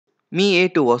Mi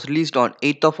A2 was released on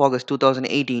 8th of August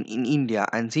 2018 in India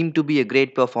and seemed to be a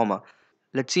great performer.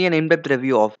 Let's see an in-depth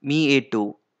review of Mi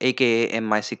A2 aka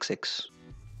MI6X.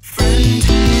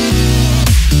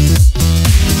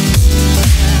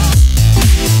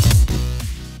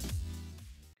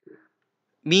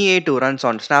 Mi A2 runs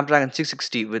on Snapdragon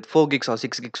 660 with 4 gigs or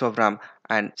 6 gigs of RAM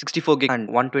and 64 gigs and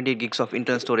 128 gigs of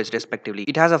internal storage respectively.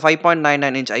 It has a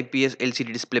 5.99-inch IPS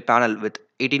LCD display panel with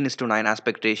 18:9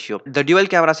 aspect ratio. The dual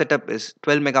camera setup is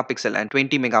 12 megapixel and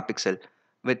 20 megapixel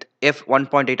with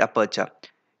f1.8 aperture.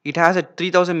 It has a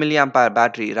 3000 mAh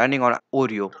battery running on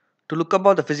Oreo. To look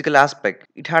about the physical aspect,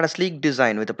 it had a sleek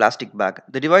design with a plastic bag.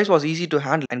 The device was easy to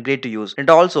handle and great to use.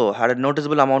 It also had a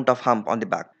noticeable amount of hump on the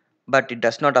back, but it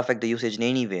does not affect the usage in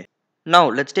any way. Now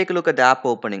let's take a look at the app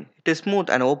opening. It is smooth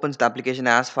and opens the application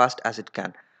as fast as it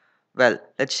can. Well,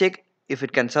 let's check if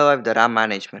it can survive the RAM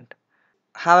management.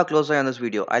 Have a close eye on this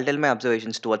video. I'll tell my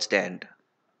observations towards the end.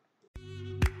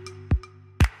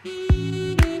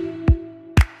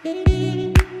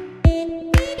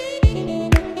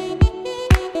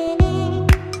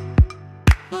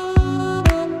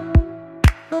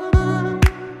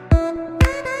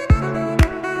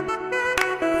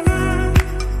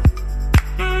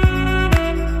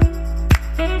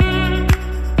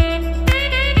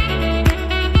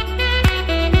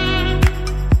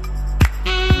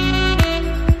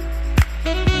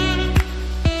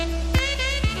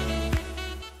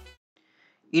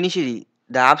 Initially,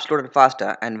 the apps loaded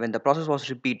faster, and when the process was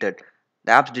repeated,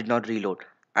 the apps did not reload,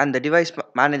 and the device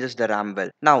manages the RAM well.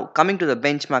 Now, coming to the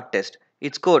benchmark test,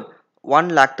 it scored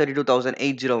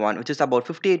 1,32,801, which is about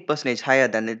 58% higher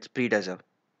than its predecessor.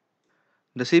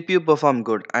 The CPU performed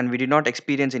good, and we did not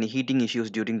experience any heating issues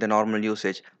during the normal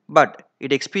usage, but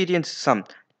it experienced some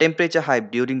temperature hype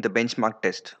during the benchmark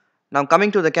test. Now,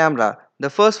 coming to the camera, the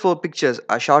first four pictures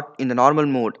are shot in the normal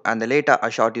mode, and the later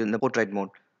are shot in the portrait mode.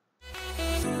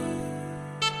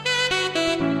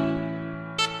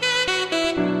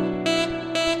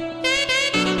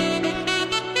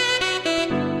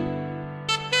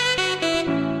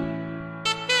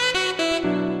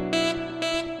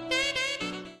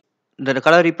 The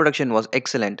color reproduction was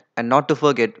excellent, and not to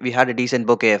forget, we had a decent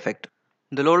bokeh effect.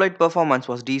 The low light performance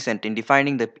was decent in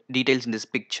defining the details in this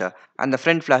picture, and the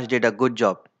front flash did a good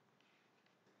job.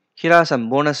 Here are some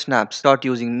bonus snaps shot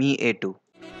using Mi A2.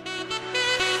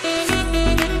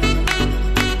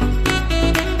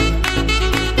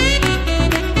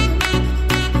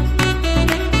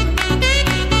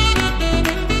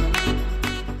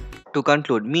 To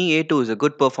conclude, Mi A2 is a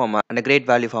good performer and a great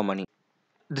value for money.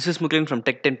 This is Mukling from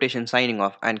Tech Temptation signing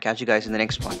off, and catch you guys in the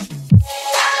next one.